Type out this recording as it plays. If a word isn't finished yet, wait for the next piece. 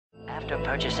After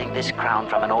purchasing this crown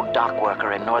from an old dock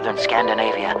worker in northern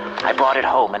Scandinavia, I brought it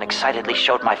home and excitedly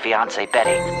showed my fiancée,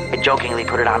 Betty. I jokingly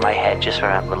put it on my head just for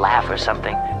a laugh or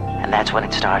something, and that's when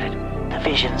it started. The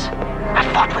visions. I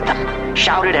fought with them,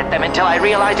 shouted at them until I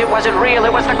realized it wasn't real,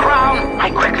 it was the crown. I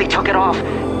quickly took it off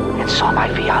and saw my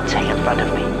fiancée in front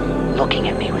of me, looking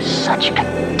at me with such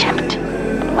contempt.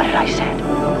 What had I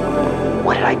said?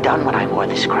 What had I done when I wore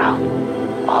this crown?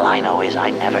 All I know is I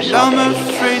never saw Betty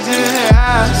again.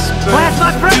 Where's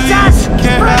my princess?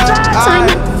 Princess!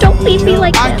 Simon, don't leave me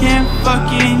like I this. can't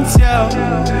fucking tell.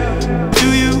 Do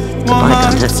you want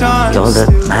Goodbye, my time? You're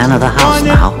the man of the house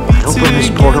now. I opened this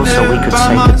portal so we could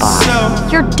say goodbye.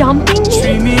 You're dumping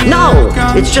me? No!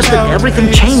 It's just that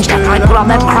everything changed after I put on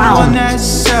that crown. That's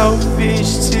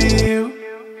selfish to you.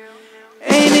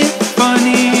 Ain't it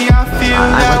funny? I feel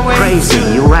that I went way crazy.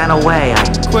 too. You ran away. I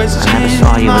never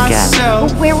saw you again. Well,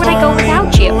 where would I go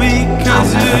without you? I'll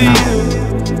never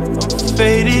know.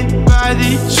 Faded by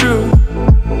the truth.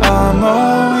 I'm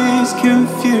always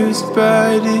confused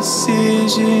by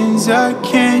decisions I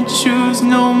can't choose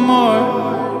no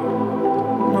more.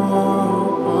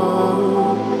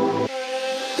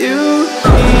 You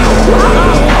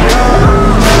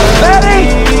Betty!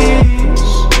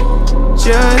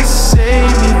 Just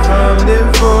save me from the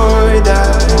void. I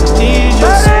need your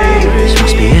This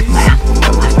must be it, man.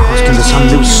 I've crossed into some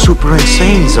new super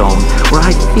insane zone where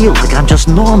I feel like I'm just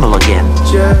normal again.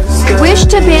 I wish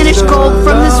to banish gold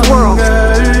from this world.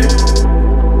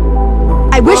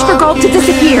 I wish for gold to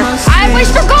disappear. I wish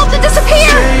for gold to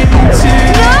disappear!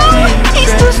 No!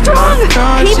 He's too strong!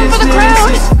 Even for the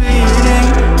crown!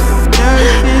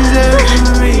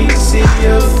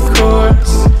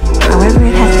 However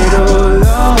it has to happen.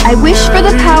 I wish for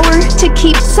the power to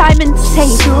keep Simon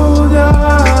safe.